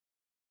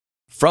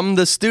From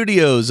the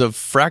studios of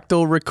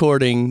Fractal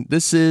Recording,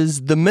 this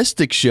is The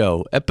Mystic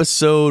Show,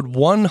 episode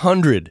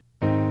 100.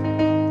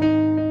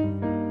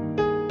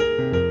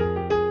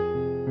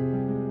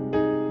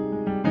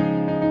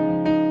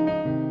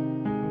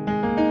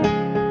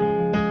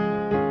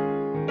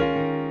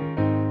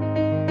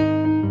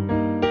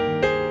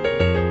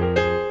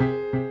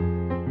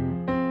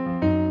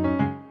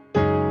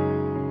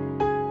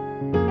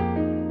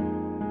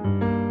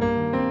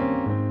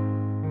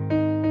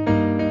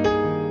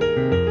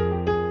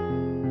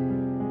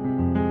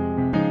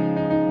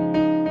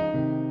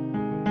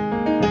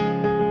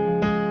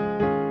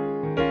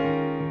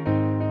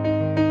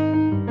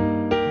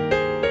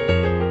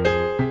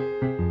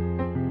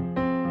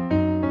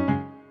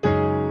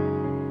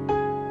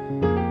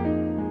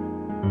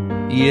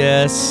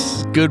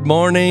 Yes, good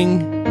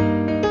morning.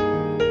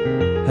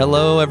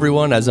 Hello,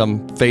 everyone, as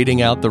I'm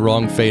fading out the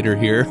wrong fader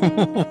here.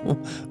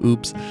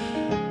 Oops.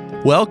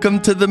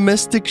 Welcome to The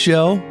Mystic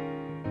Show.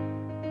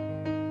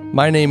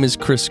 My name is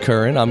Chris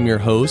Curran. I'm your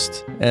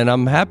host, and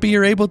I'm happy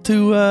you're able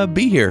to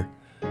be here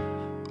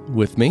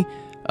with me.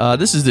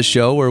 This is the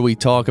show where we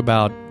talk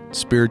about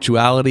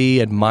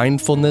spirituality and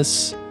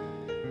mindfulness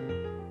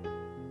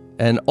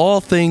and all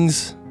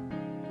things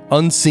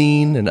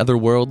unseen and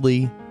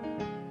otherworldly.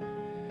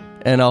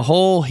 And a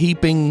whole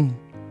heaping,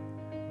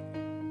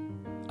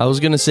 I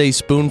was going to say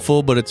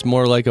spoonful, but it's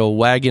more like a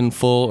wagon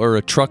full or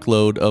a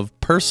truckload of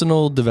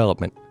personal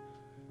development.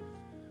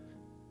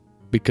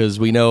 Because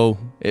we know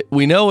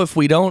if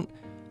we don't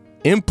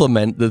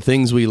implement the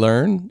things we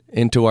learn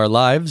into our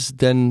lives,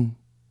 then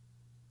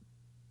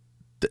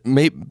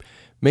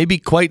maybe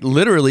quite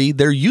literally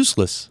they're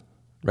useless,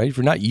 right? If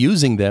you're not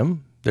using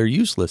them, they're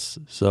useless.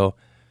 So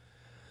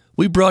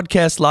we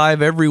broadcast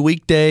live every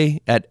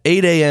weekday at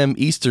 8 a.m.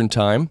 Eastern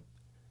Time.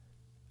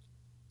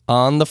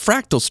 On the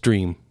Fractal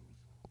Stream.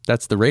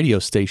 That's the radio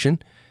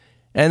station.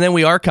 And then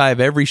we archive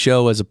every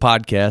show as a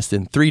podcast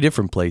in 3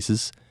 different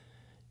places.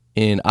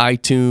 In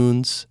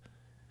iTunes,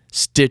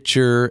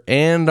 Stitcher,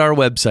 and our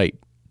website,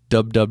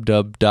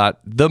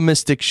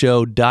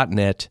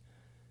 www.themysticshow.net.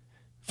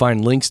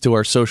 Find links to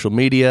our social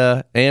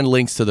media and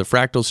links to the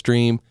Fractal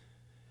Stream.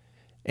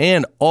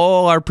 And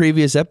all our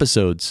previous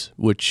episodes,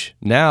 which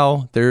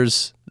now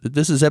this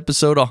is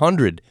episode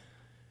 100.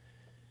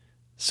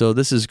 So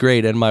this is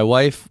great. And my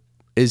wife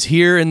is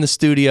here in the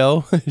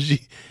studio.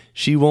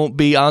 She won't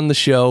be on the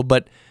show,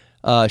 but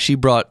she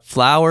brought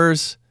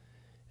flowers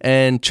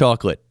and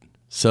chocolate.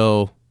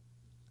 So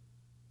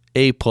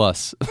A+.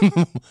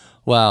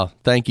 Wow,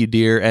 thank you,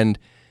 dear. And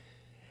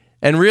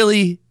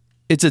really,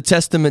 it's a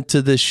testament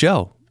to this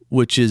show,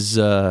 which is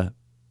at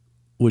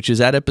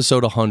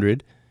episode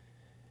 100.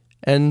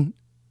 And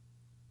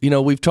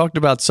we've talked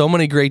about so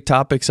many great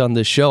topics on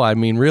this show. I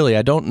mean, really,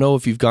 I don't know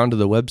if you've gone to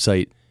the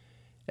website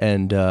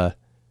and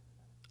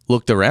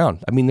looked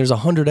around. I mean, there's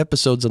 100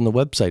 episodes on the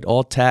website,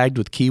 all tagged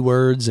with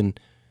keywords, and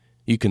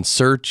you can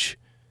search.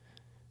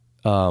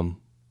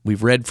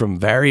 We've read from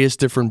various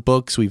different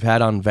books. We've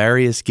had on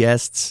various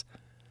guests,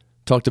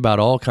 talked about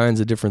all kinds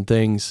of different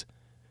things.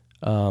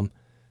 So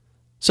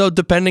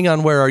depending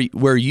on where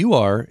you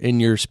are in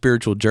your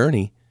spiritual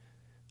journey,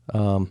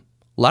 a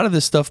lot of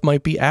this stuff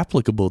might be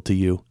applicable to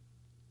you.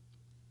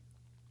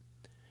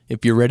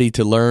 If you're ready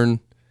to learn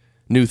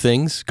new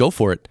things, go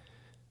for it.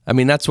 I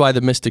mean, that's why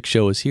the Mystic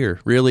Show is here.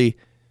 Really,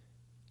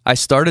 I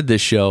started this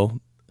show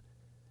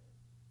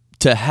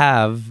to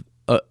have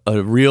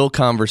a real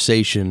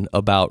conversation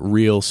about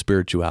real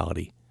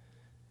spirituality.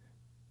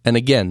 And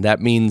again, that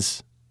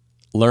means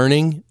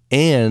learning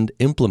and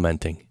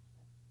implementing,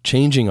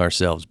 changing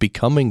ourselves,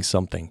 becoming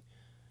something.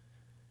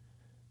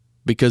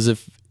 Because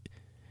if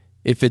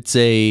it's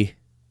a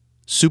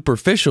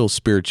superficial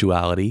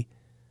spirituality,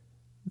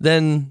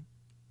 then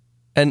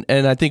and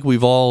I think we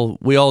all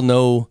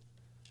know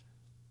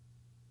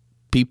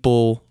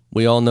people,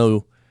 we all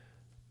know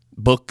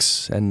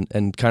books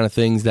and kind of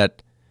things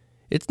that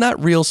it's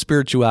not real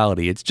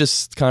spirituality. It's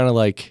just kind of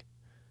like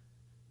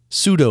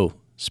pseudo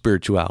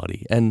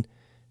spirituality. And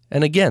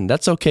again,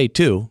 that's okay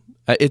too.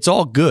 It's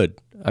all good.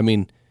 I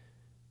mean,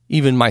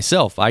 even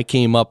myself, I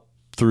came up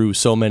through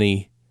so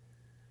many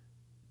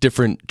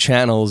different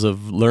channels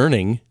of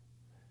learning,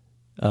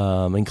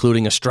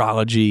 including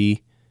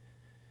astrology,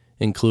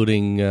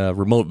 including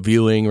remote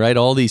viewing, right?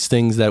 All these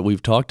things that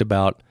we've talked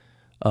about.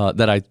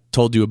 That I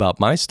told you about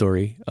my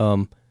story,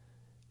 and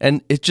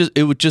it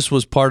just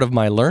was part of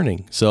my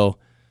learning. So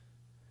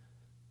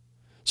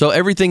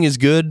everything is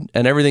good,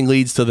 and everything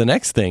leads to the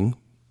next thing.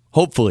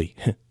 Hopefully,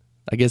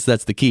 I guess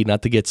that's the key,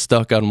 not to get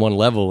stuck on one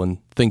level and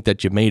think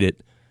that you made it.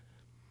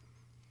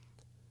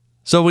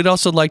 So we'd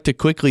also like to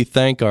quickly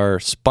thank our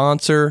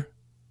sponsor,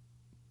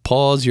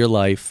 Pause Your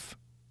Life.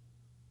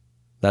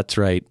 That's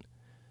right.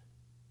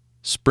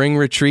 Spring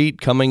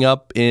retreat coming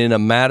up in a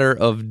matter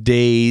of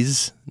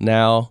days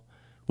now.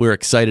 We're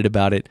excited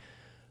about it.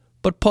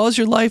 But Pause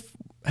Your Life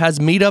has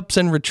meetups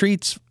and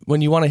retreats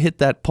when you want to hit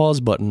that pause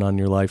button on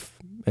your life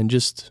and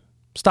just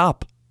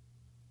stop.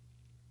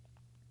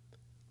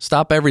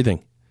 Stop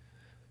everything.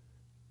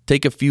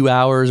 take a few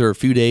hours or a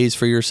few days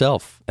for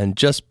yourself and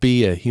just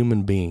be a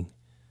human being.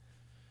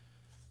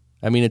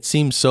 I mean, it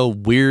seems so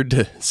weird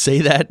to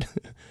say that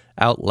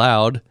out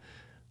loud,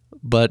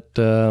 but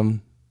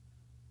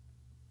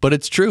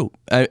it's true,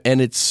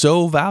 and it's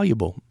so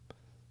valuable.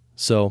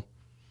 So,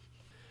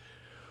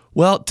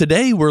 well,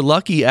 today we're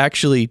lucky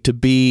actually to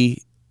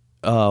be,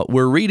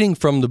 we're reading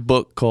from the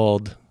book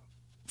called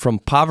From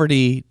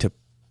Poverty to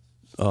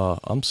Power.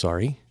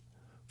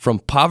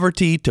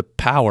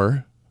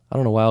 I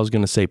don't know why I was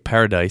going to say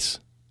paradise.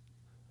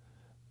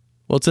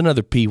 Well, it's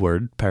another P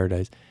word,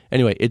 paradise.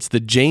 Anyway, it's the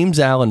James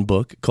Allen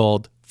book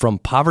called From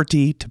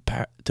Poverty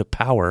to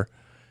Power.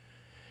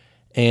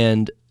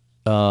 And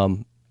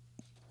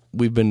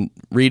we've been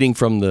reading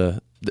from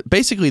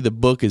basically the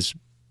book is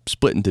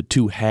split into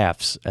two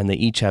halves, and they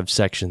each have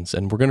sections.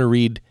 And we're going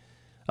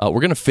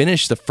to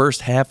finish the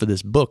first half of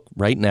this book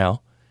right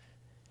now.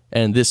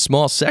 And this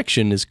small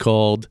section is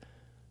called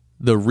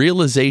The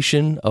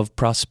Realization of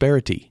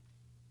Prosperity.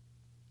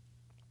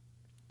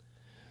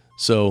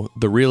 So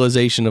the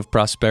realization of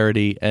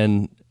prosperity,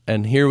 and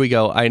here we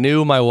go. I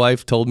knew my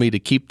wife told me to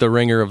keep the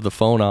ringer of the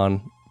phone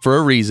on for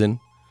a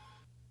reason.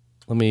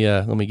 Let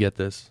me get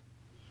this.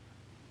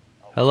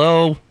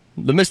 Hello,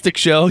 The Mystic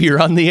Show. You're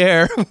on the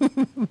air.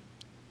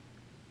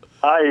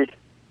 Hi,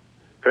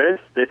 Chris.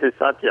 This is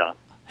Satya.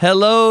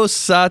 Hello,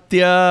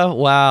 Satya.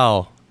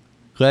 Wow.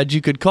 Glad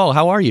you could call.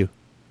 How are you?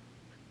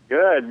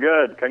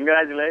 Good.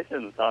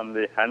 Congratulations on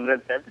the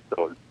 100th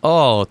episode.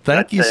 Oh,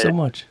 thank you so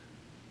much.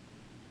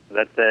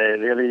 That's a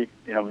really,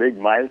 big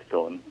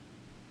milestone.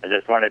 I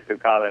just wanted to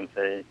call and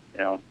say,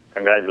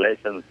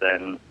 congratulations,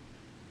 and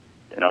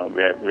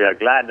we are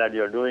glad that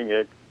you're doing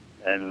it,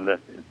 and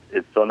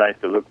it's so nice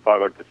to look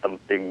forward to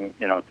something,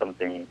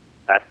 something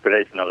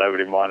aspirational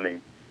every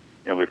morning,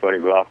 before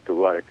you go off to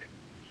work.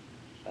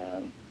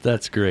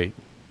 That's great.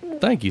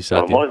 Thank you,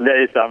 Satya. So most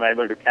days I'm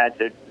able to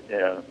catch it,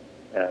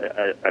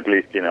 at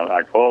least,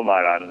 at home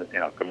or on,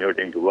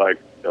 commuting to work.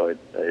 So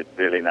it's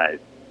really nice.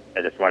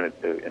 I just wanted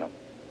to,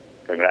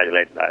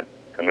 congratulate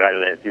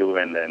you,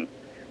 and then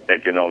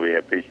let you know we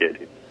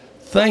appreciate it.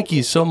 Thank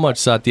you so much,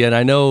 Satya. And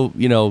I know,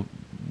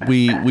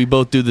 we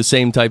both do the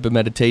same type of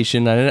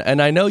meditation.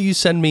 And I know you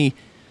send me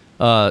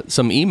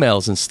some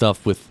emails and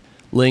stuff with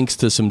links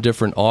to some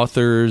different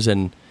authors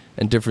and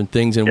different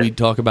things, and we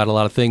talk about a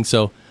lot of things.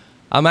 So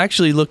I'm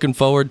actually looking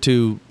forward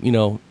to,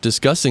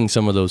 discussing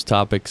some of those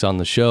topics on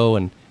the show,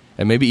 and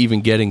maybe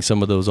even getting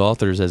some of those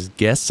authors as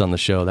guests on the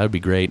show. That would be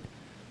great.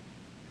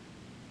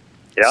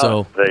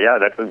 Yeah,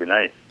 that would be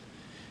nice.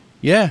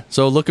 Yeah,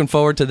 so looking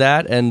forward to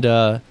that. And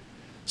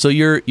so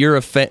you're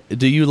a fan.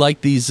 Do you like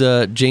these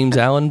James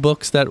Allen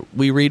books that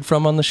we read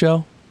from on the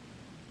show?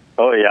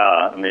 Oh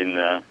yeah, I mean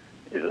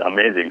it's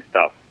amazing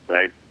stuff,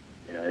 right?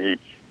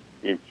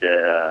 Each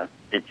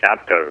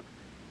chapter,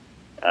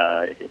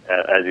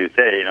 as you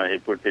say, he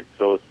puts it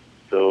so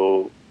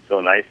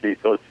nicely,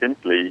 so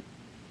simply,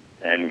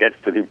 and gets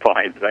to the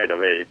point right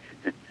away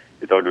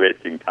without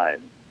wasting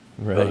time.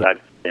 Right. So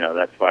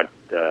that's what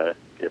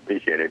we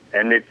appreciate it,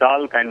 and it's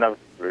all kind of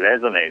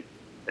resonates.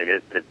 I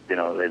guess with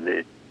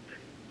the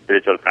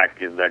spiritual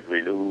practice that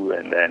we do,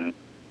 and then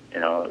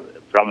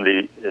from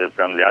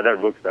the other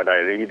books that I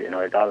read,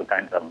 it all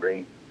kinds of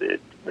brings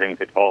it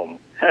home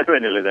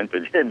when you listen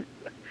to James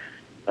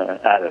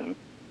Allen.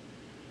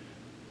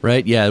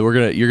 Right? Yeah,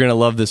 you're gonna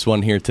love this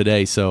one here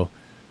today. So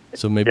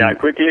maybe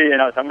quickly,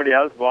 somebody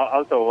else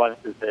also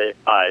wants to say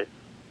hi.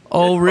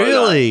 Oh,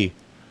 really?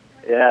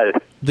 Yes.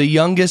 The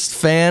youngest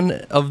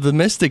fan of the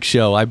Mystic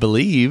Show, I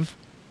believe.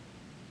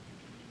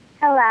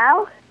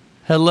 Hello?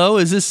 Hello,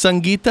 is this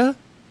Sangeeta?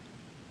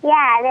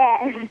 Yeah,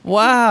 it is.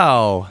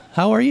 Wow.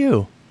 How are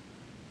you?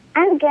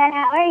 I'm good.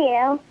 How are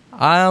you?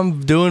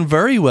 I'm doing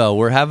very well.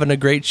 We're having a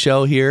great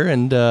show here,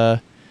 and,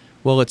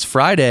 it's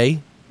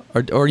Friday.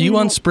 Are you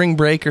on spring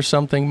break or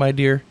something, my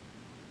dear?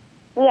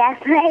 Yes,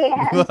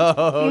 I am.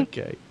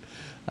 Okay.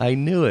 I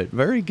knew it.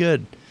 Very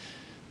good.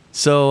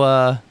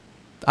 So,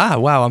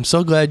 wow, I'm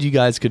so glad you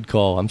guys could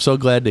call. I'm so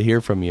glad to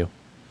hear from you.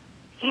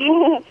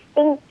 Thank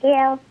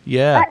you.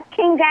 Yeah.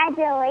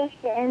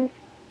 Congratulations.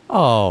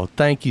 Oh,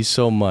 thank you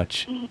so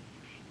much.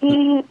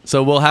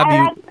 So we'll have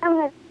you...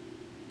 I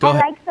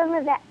like some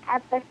of the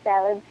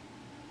episodes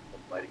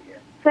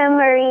from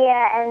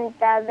Maria and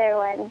the other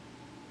ones.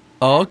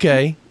 Oh,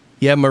 okay.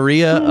 Yeah,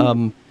 Maria,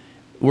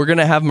 we're going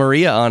to have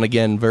Maria on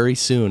again very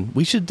soon.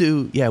 We should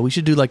do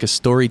like a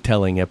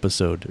storytelling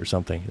episode or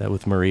something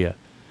with Maria.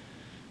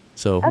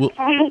 So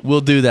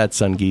we'll do that,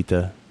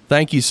 Sangeeta.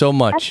 Thank you so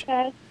much.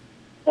 Okay.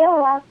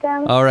 You're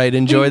welcome. All right,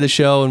 enjoy the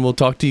show, and we'll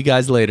talk to you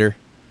guys later.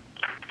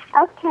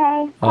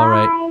 Okay. Bye. All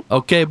right.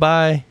 Okay,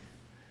 bye.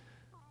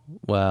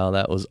 Wow,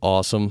 that was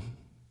awesome.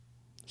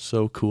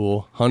 So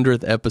cool.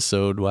 100th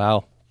episode.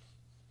 Wow.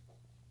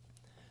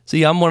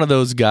 See, I'm one of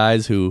those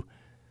guys who,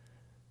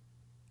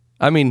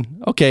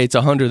 it's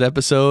a 100th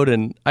episode,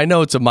 and I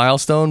know it's a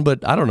milestone,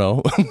 but I don't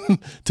know.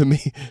 To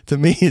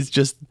me, it's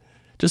just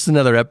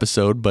another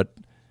episode, but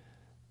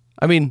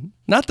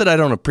not that I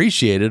don't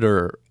appreciate it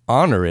or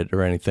honor it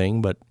or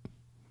anything, but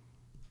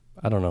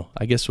I don't know.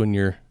 I guess when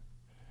you're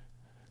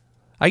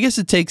I guess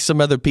it takes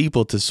some other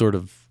people to sort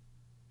of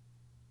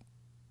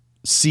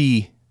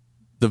see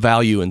the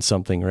value in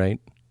something, right?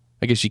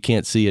 I guess you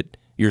can't see it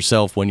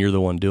yourself when you're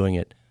the one doing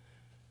it,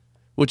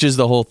 which is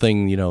the whole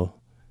thing,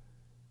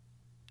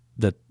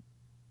 that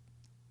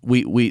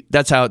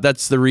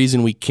that's the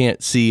reason we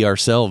can't see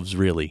ourselves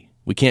really.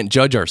 We can't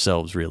judge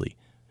ourselves really,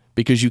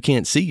 because you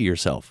can't see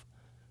yourself,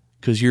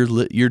 because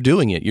you're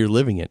doing it, you're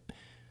living it.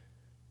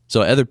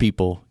 So other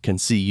people can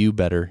see you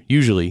better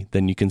usually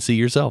than you can see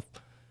yourself.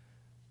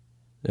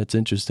 That's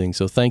interesting.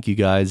 So thank you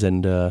guys,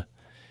 and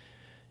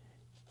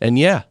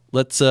yeah,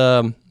 let's.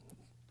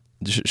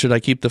 Should I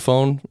keep the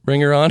phone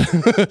ringer on?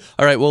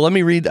 All right. Well, let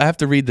me read. I have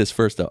to read this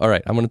first, though. All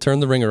right. I'm going to turn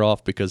the ringer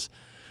off because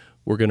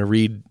we're going to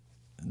read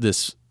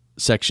this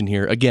section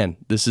here. Again,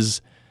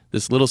 this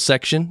little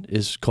section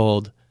is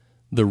called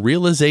 "The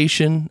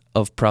Realization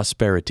of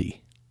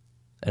Prosperity,"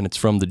 and it's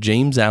from the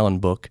James Allen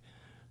book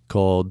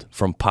called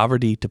 "From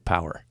Poverty to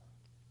Power."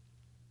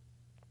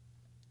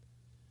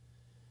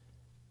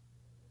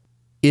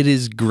 It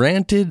is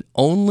granted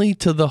only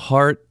to the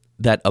heart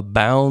that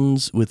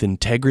abounds with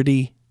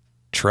integrity,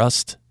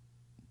 trust,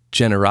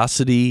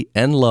 generosity,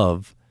 and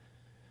love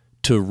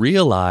to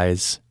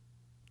realize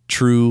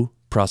true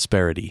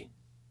prosperity.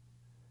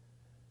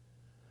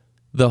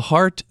 The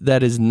heart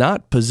that is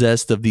not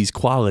possessed of these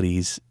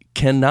qualities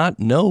cannot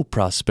know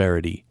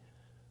prosperity,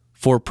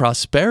 for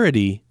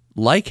prosperity,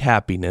 like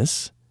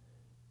happiness,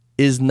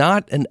 is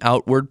not an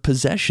outward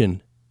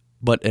possession,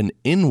 but an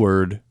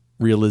inward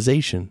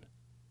realization.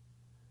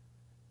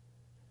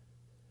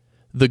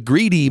 The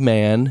greedy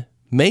man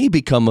may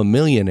become a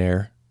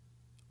millionaire,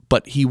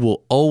 but he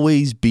will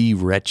always be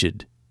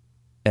wretched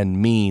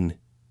and mean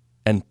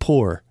and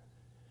poor,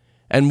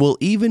 and will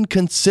even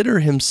consider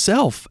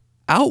himself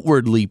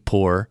outwardly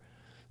poor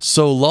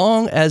so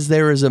long as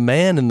there is a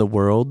man in the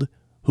world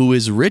who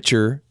is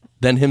richer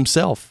than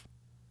himself.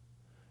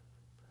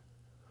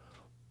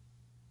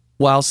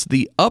 Whilst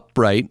the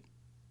upright,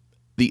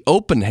 the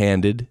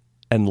open-handed,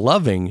 and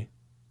loving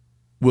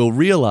will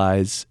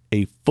realize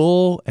a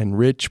full and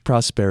rich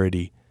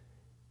prosperity,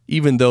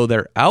 even though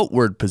their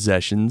outward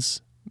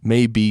possessions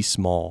may be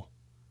small.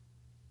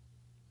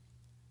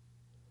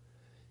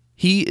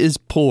 He is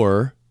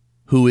poor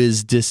who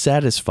is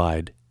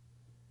dissatisfied.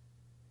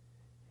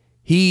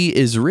 He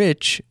is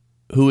rich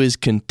who is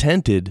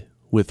contented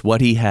with what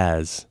he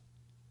has.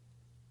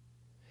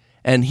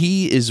 And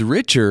he is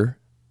richer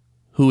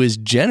who is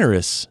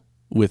generous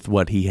with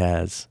what he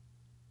has.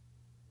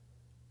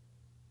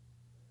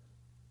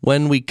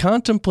 When we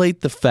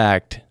contemplate the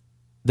fact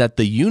that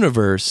the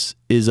universe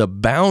is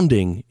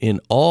abounding in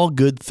all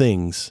good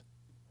things,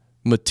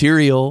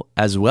 material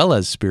as well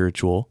as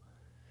spiritual,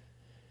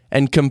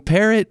 and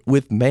compare it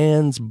with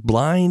man's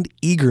blind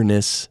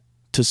eagerness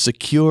to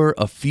secure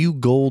a few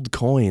gold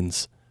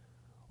coins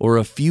or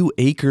a few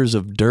acres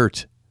of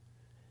dirt,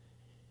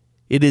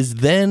 it is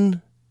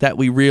then that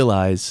we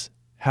realize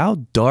how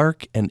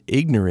dark and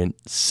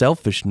ignorant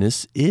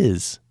selfishness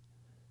is.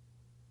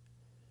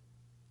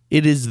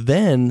 It is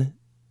then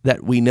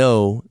that we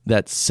know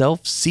that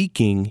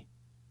self-seeking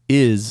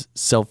is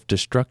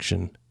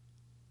self-destruction.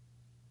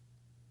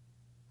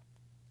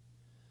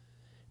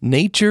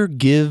 Nature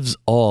gives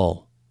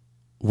all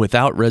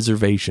without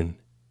reservation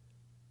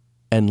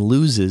and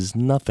loses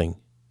nothing.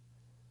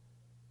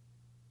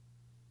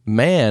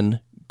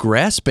 Man,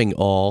 grasping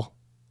all,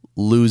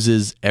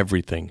 loses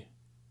everything.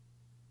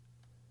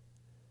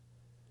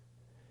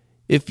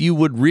 If you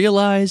would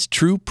realize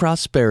true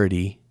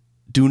prosperity,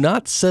 do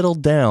not settle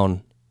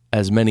down,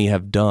 as many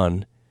have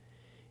done,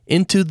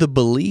 into the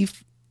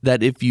belief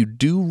that if you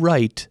do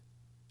right,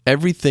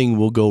 everything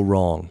will go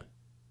wrong.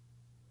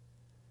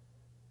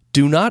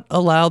 Do not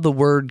allow the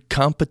word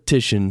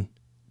competition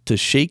to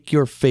shake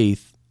your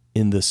faith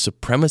in the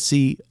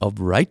supremacy of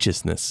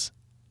righteousness.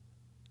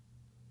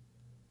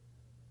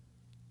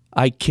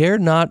 I care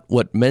not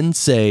what men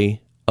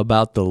say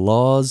about the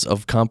laws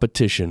of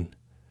competition,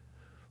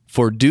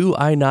 for do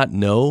I not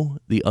know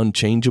the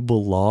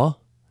unchangeable law,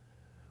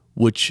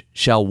 which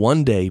shall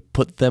one day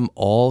put them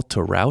all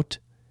to rout,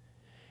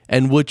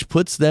 and which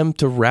puts them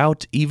to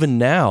rout even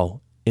now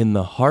in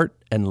the heart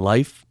and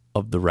life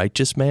of the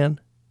righteous man?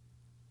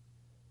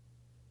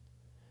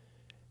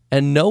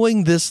 And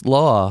knowing this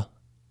law,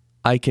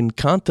 I can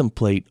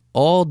contemplate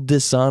all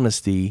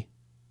dishonesty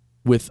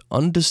with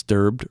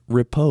undisturbed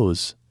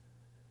repose,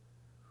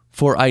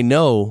 for I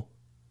know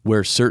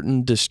where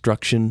certain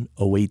destruction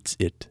awaits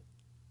it.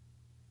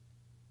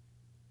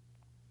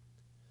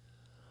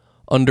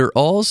 Under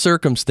all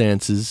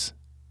circumstances,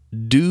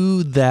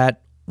 do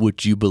that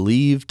which you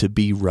believe to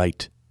be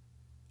right,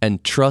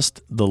 and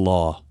trust the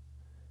law.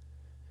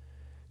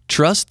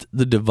 Trust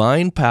the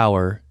divine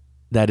power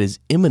that is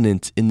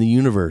immanent in the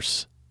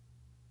universe,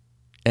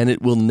 and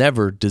it will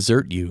never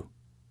desert you,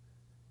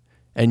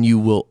 and you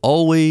will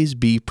always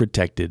be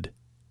protected.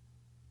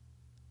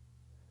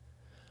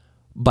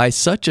 By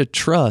such a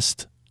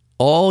trust,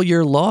 all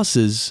your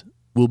losses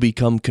will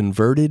become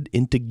converted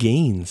into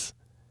gains,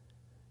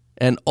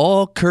 and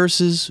all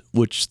curses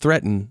which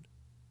threaten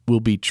will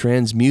be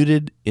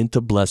transmuted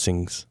into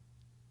blessings.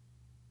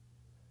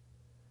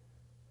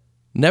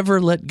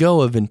 Never let go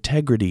of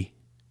integrity,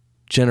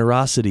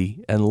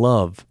 generosity, and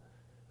love,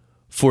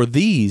 for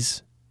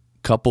these,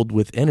 coupled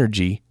with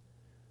energy,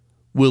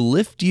 will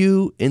lift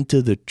you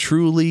into the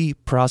truly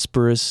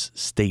prosperous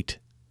state.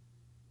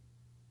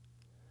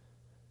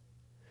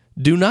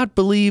 Do not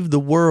believe the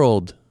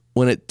world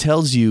when it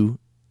tells you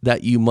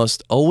that you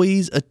must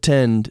always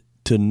attend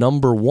to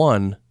number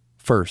one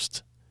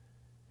first,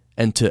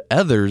 and to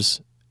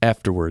others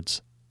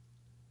afterwards.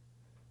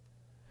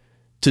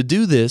 To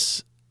do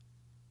this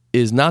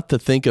is not to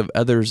think of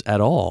others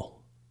at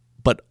all,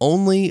 but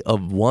only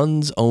of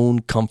one's own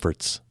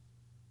comforts.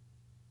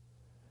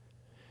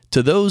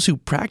 To those who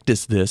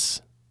practice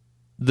this,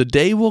 the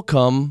day will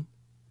come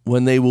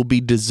when they will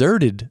be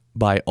deserted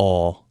by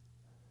all.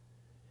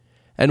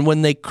 And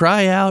when they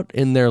cry out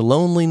in their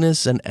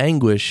loneliness and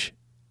anguish,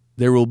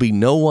 there will be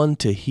no one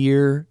to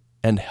hear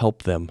and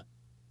help them.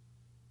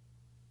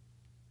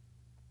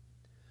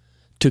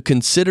 To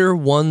consider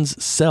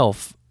one's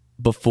self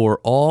before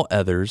all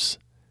others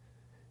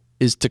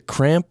is to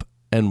cramp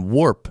and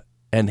warp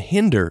and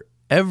hinder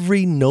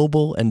every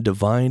noble and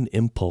divine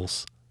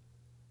impulse.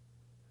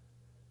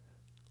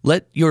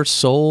 Let your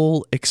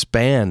soul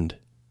expand.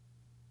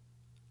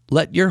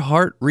 Let your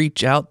heart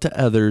reach out to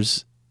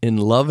others in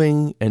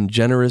loving and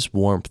generous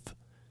warmth,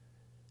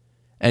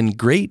 and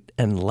great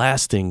and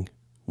lasting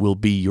will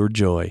be your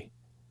joy,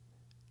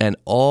 and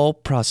all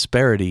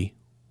prosperity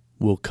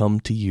will come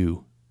to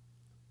you.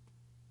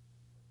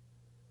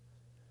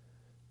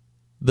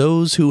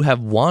 Those who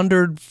have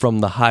wandered from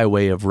the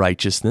highway of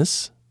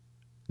righteousness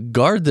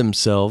guard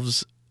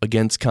themselves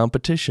against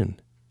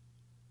competition.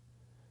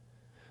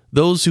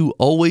 Those who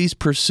always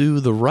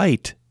pursue the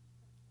right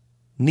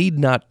need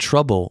not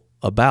trouble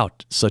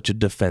about such a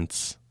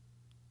defense.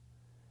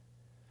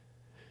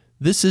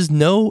 This is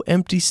no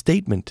empty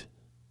statement.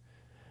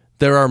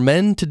 There are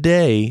men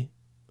today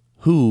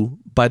who,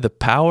 by the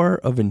power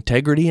of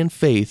integrity and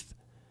faith,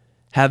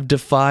 have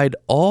defied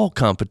all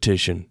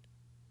competition,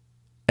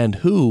 and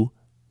who,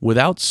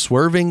 without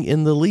swerving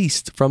in the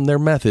least from their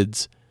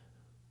methods,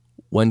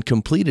 when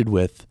completed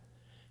with,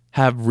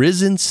 have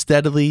risen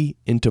steadily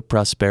into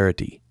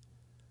prosperity,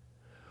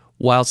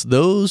 whilst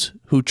those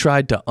who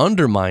tried to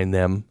undermine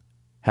them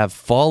have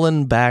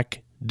fallen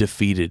back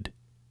defeated.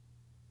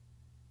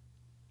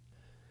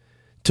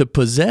 To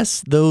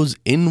possess those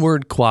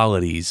inward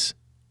qualities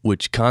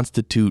which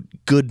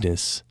constitute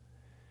goodness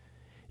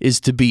is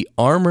to be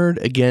armored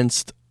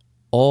against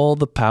all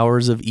the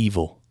powers of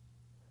evil,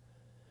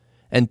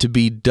 and to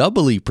be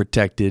doubly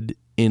protected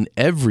in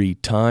every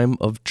time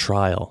of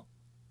trial.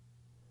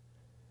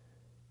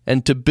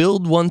 And to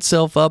build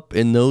oneself up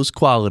in those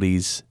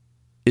qualities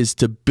is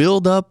to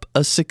build up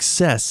a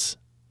success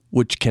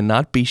which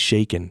cannot be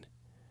shaken,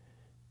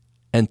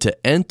 and to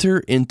enter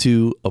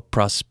into a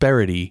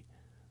prosperity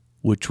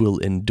which will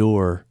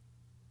endure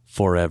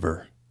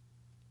forever.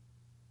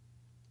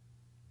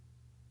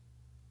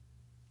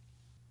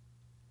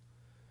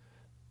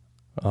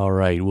 All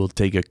right, we'll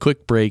take a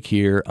quick break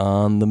here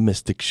on The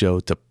Mystic Show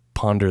to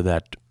ponder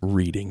that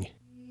reading.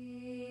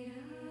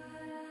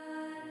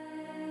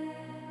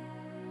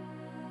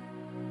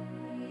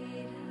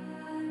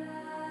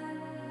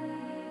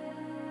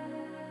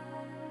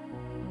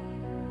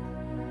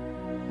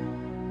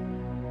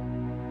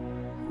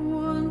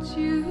 Once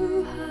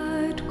you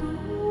had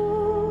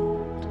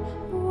gold,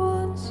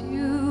 once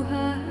you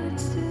had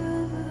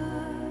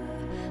silver,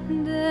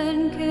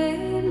 then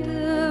came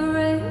the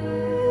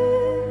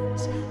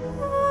rains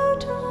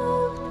out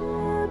of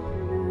the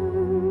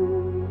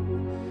blue.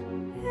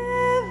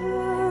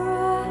 Ever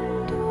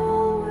and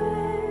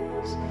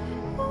always,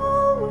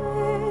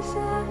 always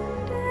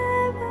and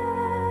ever,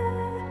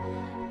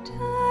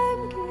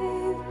 time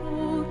gave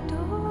both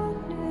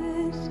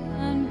darkness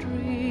and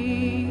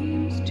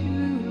dreams to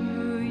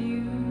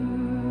you.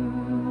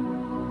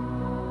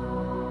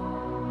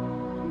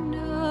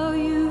 Now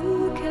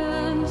you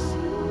can see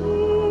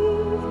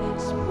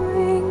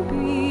spring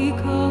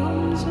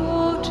becomes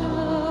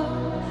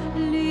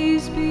autumn,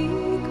 leaves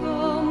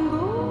become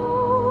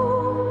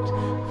gold,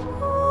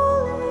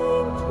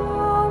 falling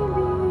from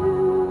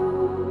you.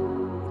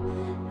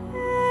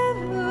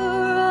 Ever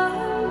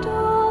and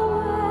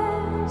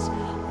always,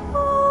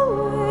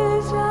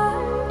 always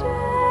and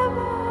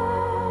ever,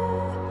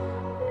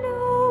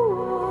 no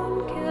one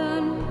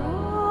can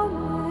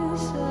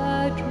promise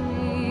a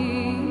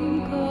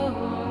dream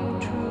come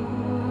true.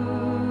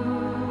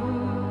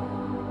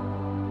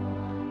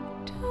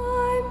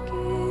 Time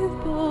gave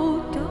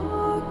both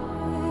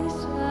darkness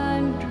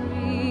and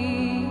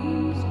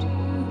dreams to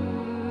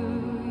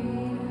you.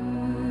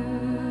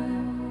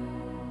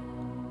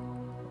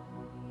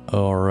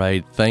 All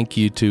right, thank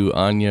you to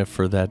Anya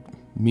for that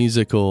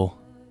musical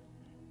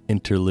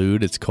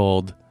interlude. It's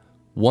called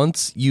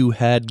Once You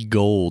Had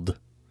Gold.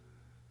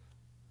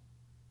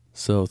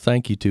 So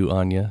thank you to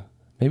Anya.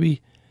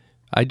 Maybe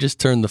I just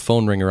turned the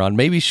phone ringer on.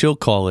 Maybe she'll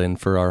call in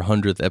for our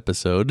 100th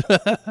episode.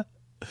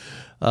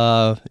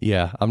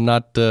 Yeah, I'm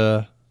not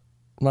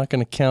not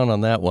going to count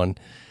on that one.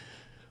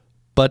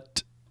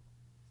 But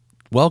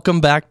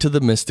welcome back to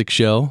the Mystic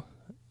Show.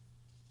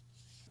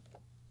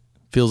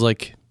 Feels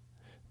like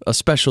a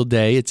special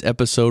day. It's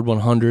episode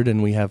 100,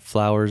 and we have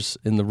flowers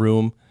in the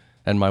room,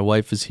 and my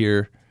wife is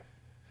here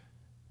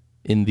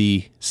in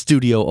the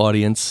studio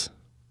audience,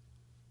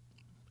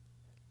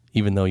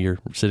 even though you're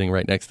sitting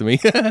right next to me.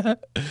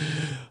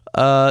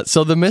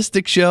 So the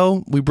Mystic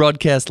Show, we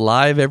broadcast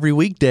live every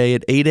weekday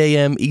at 8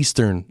 a.m.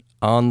 Eastern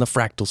on the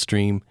Fractal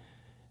Stream,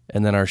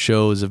 and then our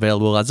show is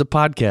available as a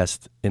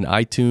podcast in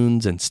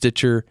iTunes and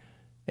Stitcher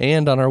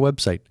and on our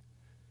website.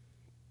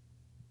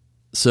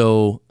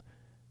 So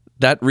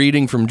that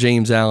reading from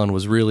James Allen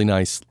was really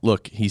nice.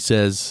 Look, he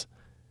says,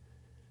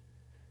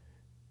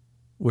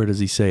 where does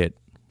he say it?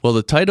 Well,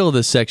 the title of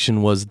this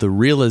section was The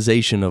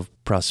Realization of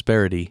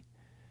Prosperity.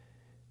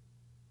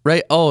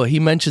 Right? Oh, he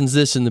mentions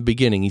this in the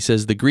beginning. He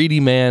says, the greedy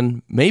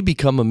man may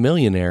become a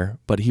millionaire,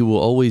 but he will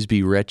always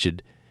be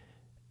wretched.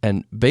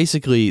 And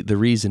basically the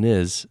reason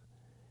is,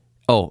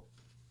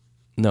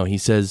 he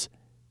says,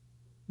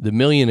 the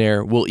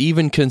millionaire will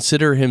even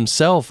consider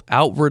himself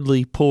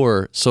outwardly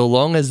poor so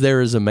long as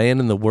there is a man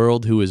in the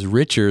world who is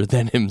richer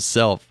than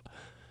himself.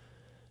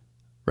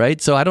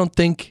 Right? So I don't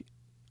think,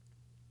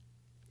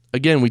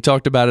 again, we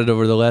talked about it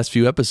over the last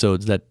few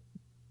episodes, that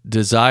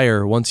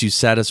desire, once you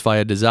satisfy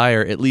a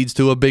desire, it leads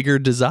to a bigger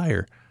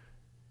desire.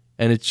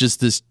 And it's just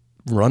this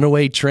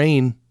runaway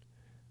train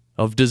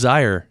of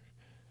desire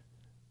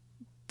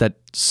that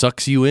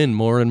sucks you in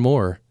more and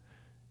more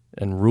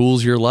and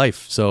rules your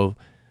life. So,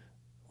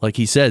 like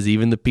he says,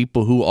 even the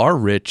people who are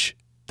rich,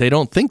 they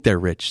don't think they're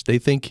rich. They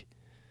think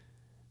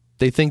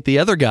the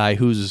other guy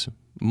who's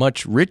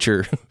much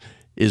richer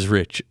is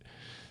rich.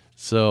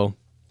 So,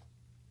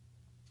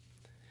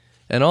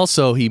 and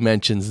also he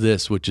mentions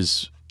this, which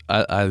is,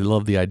 I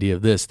love the idea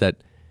of this, that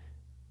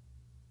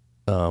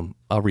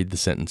I'll read the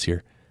sentence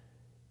here.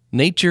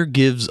 Nature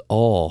gives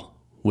all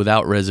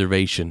without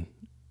reservation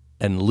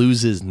and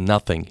loses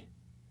nothing.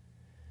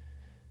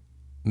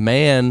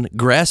 Man,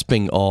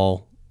 grasping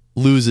all,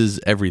 loses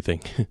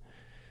everything.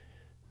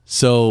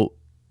 So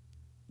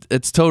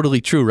it's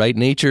totally true, right?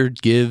 Nature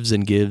gives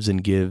and gives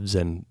and gives,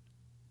 and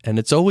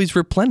it's always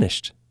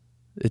replenished.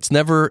 It's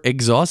never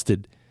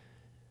exhausted.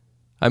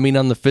 I mean,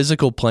 on the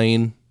physical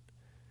plane,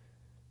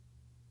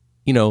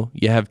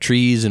 you have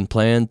trees and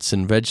plants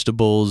and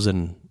vegetables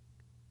and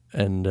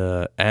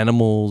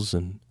animals,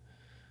 and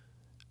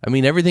I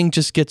mean, everything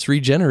just gets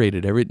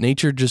regenerated.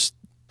 Nature just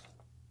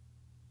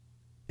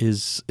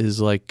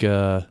is like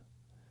I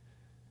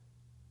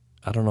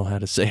don't know how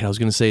to say it. I was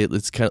going to say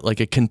it's kind of like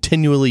a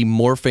continually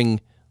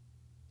morphing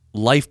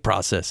life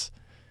process,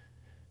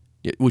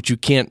 which you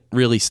can't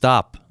really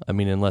stop. I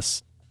mean,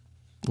 unless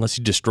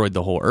you destroyed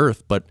the whole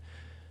earth, but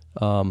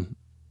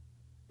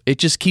it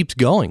just keeps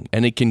going,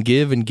 and it can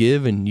give and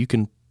give, and you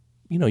can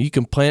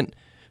plant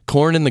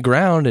corn in the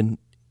ground and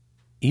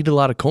eat a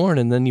lot of corn,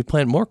 and then you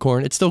plant more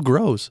corn, it still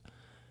grows.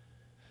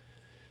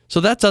 So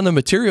that's on the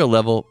material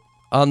level.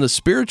 On the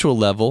spiritual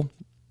level,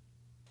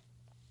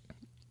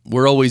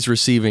 we're always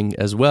receiving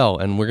as well,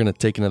 and we're going to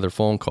take another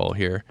phone call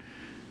here.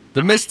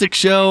 The Mystic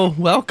Show,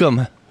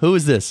 welcome. Who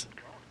is this?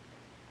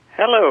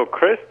 Hello,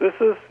 Chris. This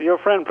is your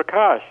friend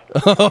Prakash.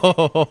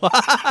 Oh.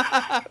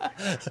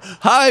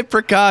 Hi,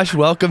 Prakash.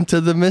 Welcome to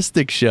the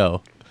Mystic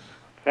Show.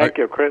 Thank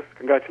you, Chris.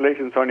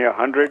 Congratulations on your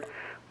 100.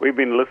 We've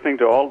been listening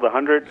to all the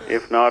 100,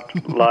 if not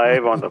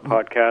live on the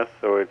podcast,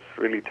 so it's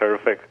really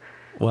terrific.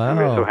 Wow.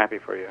 We're so happy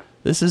for you.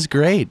 This is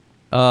great.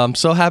 I'm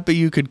so happy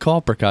you could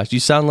call, Prakash.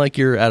 You sound like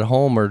you're at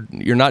home, or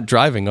you're not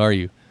driving, are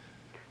you?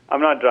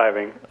 I'm not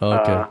driving.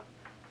 Okay.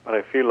 But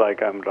I feel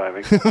like I'm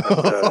driving.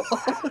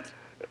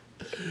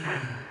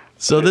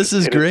 So this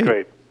is great.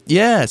 Great.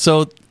 Yeah,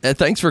 so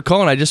thanks for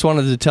calling. I just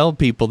wanted to tell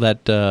people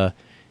that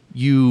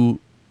you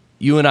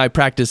and I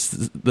practice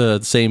the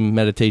same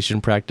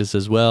meditation practice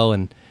as well,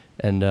 and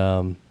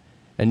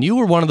you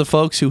were one of the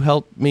folks who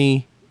helped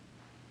me,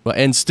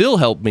 and still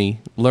help me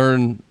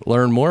learn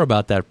more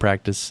about that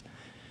practice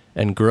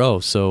and grow.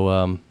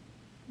 So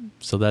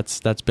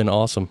that's been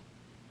awesome.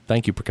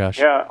 Thank you, Prakash.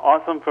 Yeah,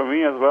 awesome for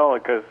me as well,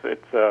 because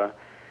it's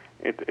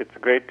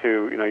great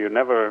to you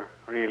never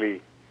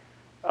really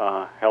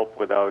help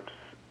without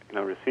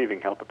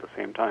receiving help at the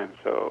same time.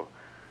 So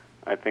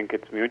I think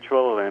it's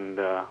mutual, and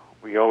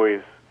we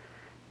always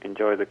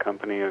enjoy the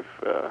company of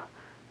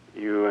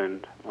you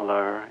and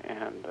Malhar,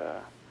 and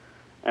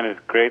it's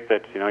great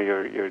that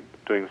you're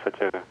doing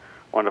such a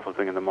wonderful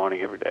thing in the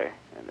morning every day,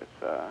 and it's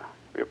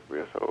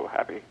we're so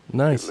happy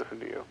nice. to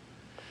listen to you.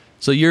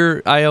 So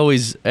I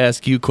always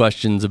ask you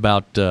questions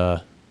about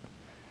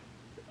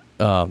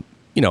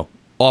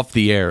off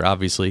the air,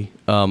 obviously.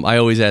 I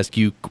always ask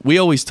you, we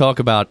always talk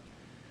about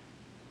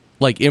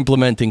like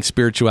implementing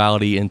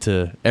spirituality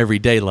into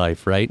everyday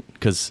life, right?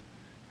 Because,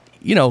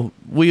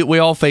 we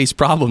all face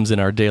problems in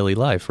our daily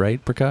life,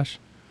 right, Prakash?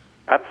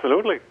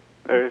 Absolutely.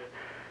 It's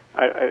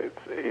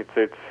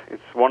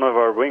one of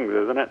our wings,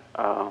 isn't it?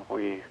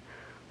 We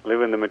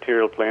live in the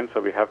material plane,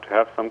 so we have to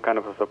have some kind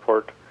of a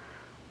support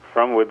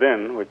from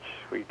within, which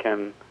we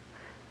can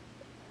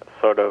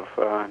sort of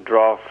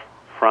draw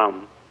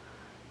from,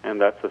 and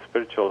that's the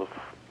spiritual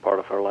part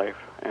of our life.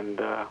 And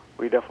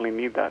we definitely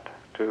need that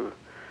to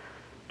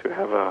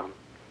have a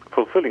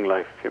fulfilling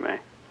life, if you may.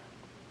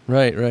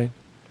 Right.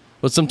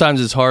 Well, sometimes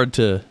it's hard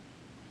to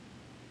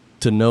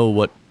know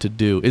what to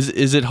do.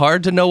 Is it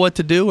hard to know what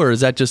to do, or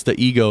is that just the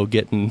ego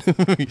getting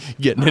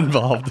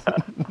involved?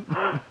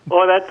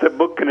 Well, that's a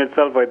book in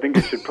itself. I think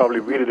you should probably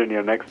read it in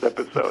your next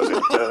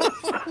episode.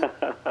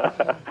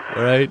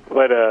 Right.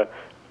 But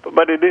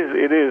it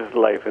is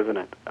life, isn't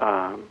it?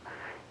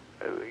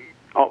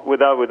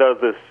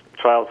 Without this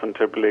trials and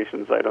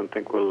tribulations, I don't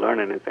think we'll learn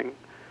anything.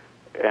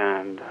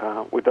 And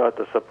without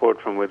the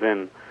support from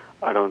within,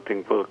 I don't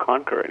think we'll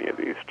conquer any of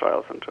these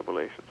trials and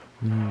tribulations.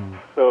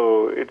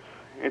 So it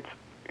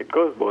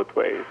goes both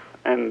ways,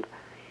 and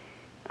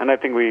I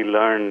think we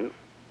learn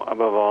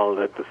above all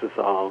that this is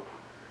all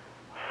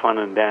fun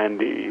and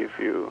dandy if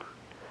you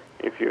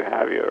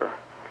have your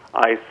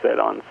eyes set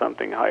on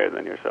something higher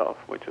than yourself,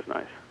 which is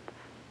nice.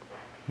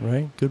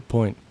 Right. Good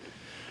point.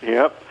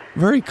 Yep.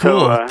 Very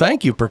cool. So,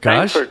 thank you, Prakash.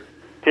 Thanks for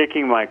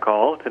taking my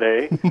call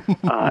today,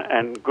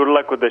 and good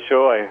luck with the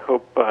show. I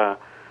hope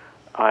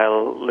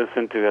I'll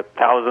listen to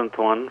 1,000th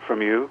one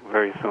from you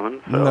very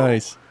soon. So.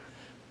 Nice.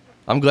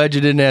 I'm glad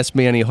you didn't ask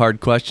me any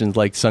hard questions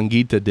like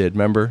Sangeeta did.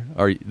 Remember,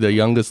 the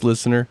youngest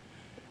listener?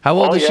 How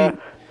old is she?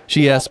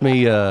 She asked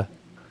me.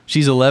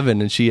 She's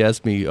 11, and she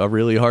asked me a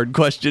really hard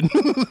question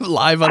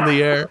live on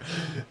the air,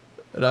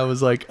 and I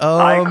was like,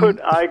 I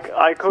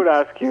could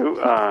ask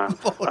you a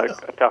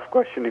tough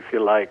question if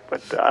you like,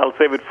 but I'll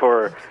save it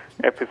for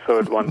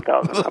episode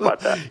 1,000. How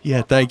about that?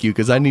 Yeah, thank you,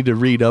 because I need to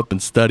read up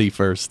and study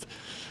first.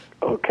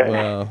 Okay.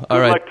 All Good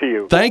right. luck to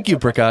you. Thank you,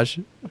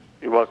 Prakash.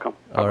 You're welcome.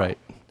 All right.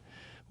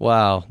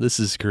 Wow, this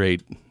is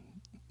great.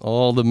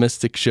 All the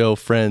Mystic Show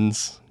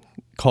friends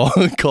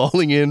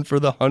calling in for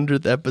the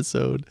 100th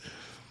episode.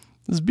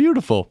 This is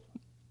beautiful.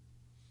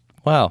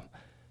 Wow.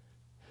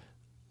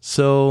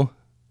 So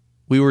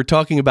we were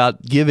talking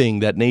about giving,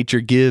 that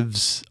nature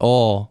gives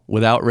all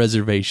without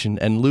reservation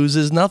and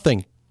loses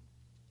nothing.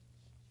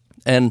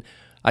 And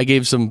I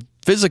gave some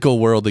physical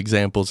world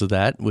examples of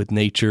that with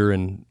nature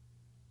and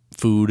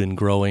food and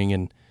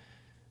growing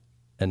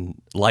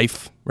and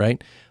life,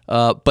 right?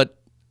 But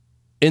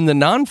in the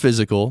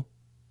non-physical,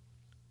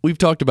 we've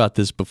talked about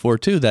this before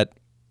too, that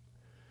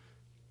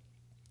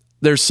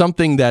there's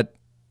something that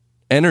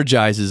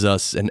energizes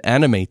us and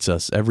animates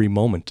us every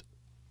moment.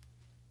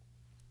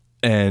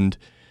 And,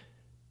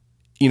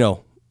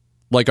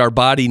 like our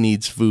body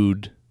needs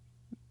food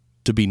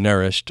to be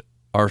nourished,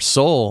 our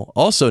soul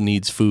also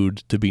needs food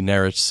to be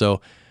nourished.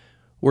 So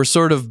we're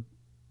sort of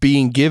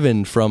being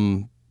given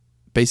from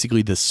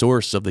basically the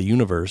source of the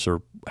universe,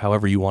 or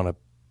however you want to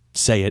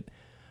say it.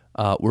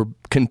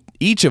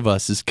 Each of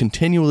us is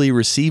continually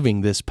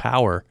receiving this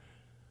power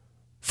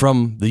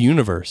from the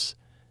universe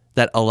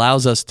that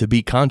allows us to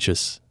be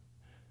conscious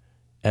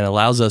and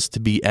allows us to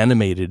be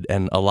animated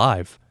and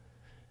alive.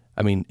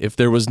 I mean, if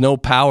there was no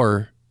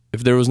power,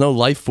 if there was no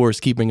life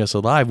force keeping us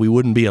alive, we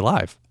wouldn't be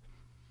alive.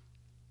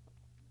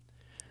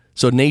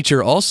 So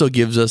nature also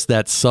gives us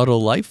that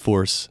subtle life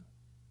force.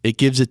 It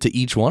gives it to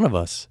each one of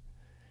us.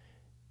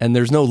 And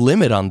there's no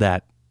limit on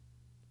that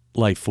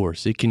life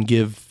force. It can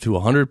give to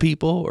 100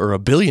 people or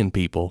 1 billion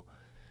people.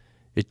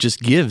 It just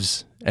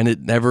gives, and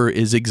it never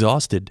is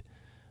exhausted.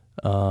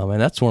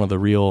 And that's one of the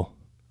real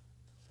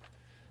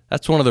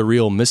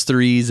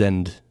mysteries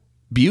and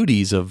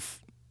beauties of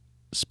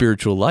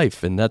spiritual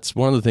life. And that's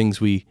one of the things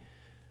we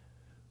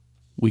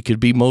could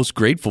be most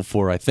grateful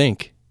for, I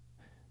think,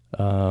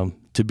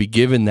 to be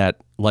given that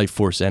life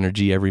force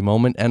energy every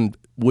moment, and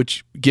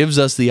which gives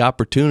us the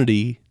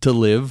opportunity to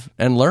live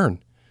and learn.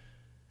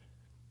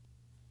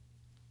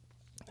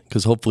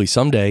 Because hopefully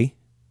someday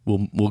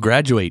we'll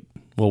graduate.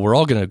 Well, we're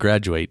all going to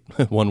graduate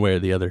one way or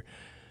the other.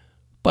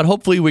 But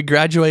hopefully we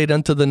graduate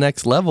onto the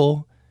next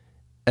level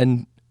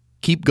and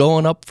keep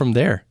going up from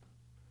there.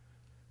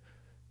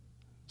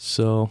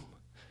 So,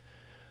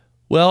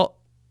 well,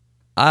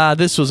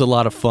 this was a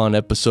lot of fun,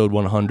 episode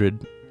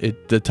 100.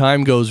 The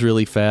time goes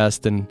really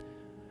fast, and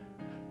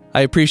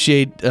I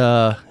appreciate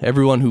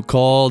everyone who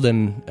called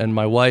and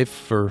my wife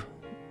for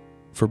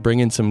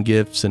bringing some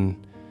gifts,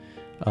 and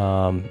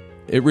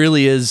it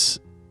really is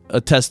a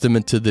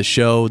testament to the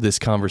show, this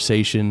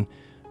conversation.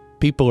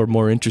 People are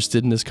more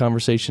interested in this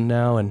conversation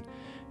now, and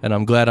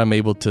I'm glad I'm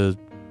able to,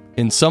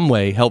 in some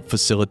way, help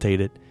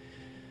facilitate it.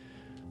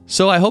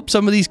 So I hope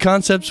some of these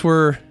concepts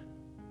were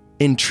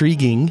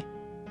intriguing,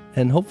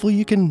 and hopefully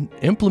you can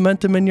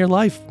implement them in your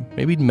life.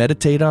 Maybe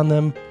meditate on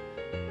them.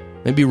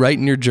 Maybe write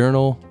in your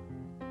journal.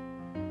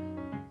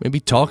 Maybe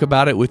talk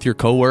about it with your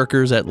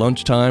coworkers at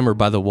lunchtime or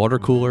by the water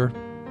cooler.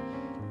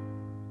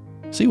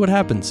 See what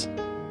happens.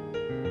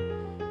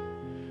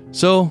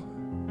 So,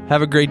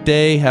 have a great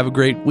day, have a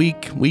great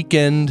week,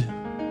 weekend,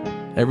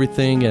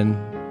 everything, and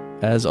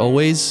as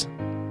always,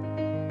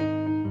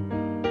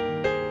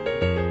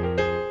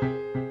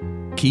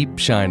 keep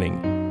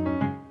shining.